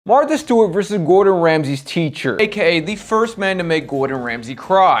Martha Stewart versus Gordon Ramsay's teacher, aka the first man to make Gordon Ramsay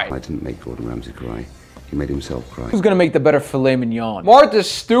cry. I didn't make Gordon Ramsay cry. He made himself cry. Who's gonna make the better filet mignon? Martha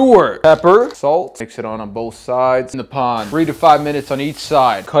Stewart. Pepper, salt, mix it on both sides in the pan. 3 to 5 minutes on each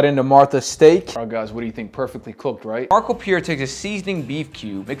side. Cut into Martha's steak. All right, guys, what do you think? Perfectly cooked, right? Marco Pierre takes a seasoning beef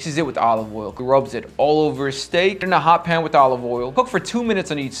cube, mixes it with olive oil, rubs it all over his steak in a hot pan with olive oil. Cook for 2 minutes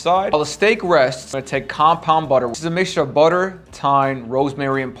on each side. While the steak rests, I'm gonna take compound butter. This is a mixture of butter, thyme,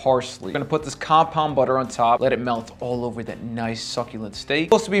 rosemary, and parsley. I'm gonna put this compound butter on top, let it melt all over that nice succulent steak.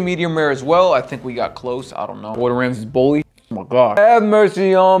 Supposed to be medium rare as well. I think we got close. I don't know. Gordon Ramsay's bully. Oh my God. Have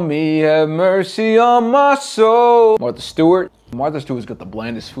mercy on me, have mercy on my soul. Martha Stewart. Martha Stewart's got the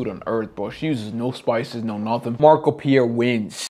blandest food on earth, bro. She uses no spices, no nothing. Marco Pierre wins.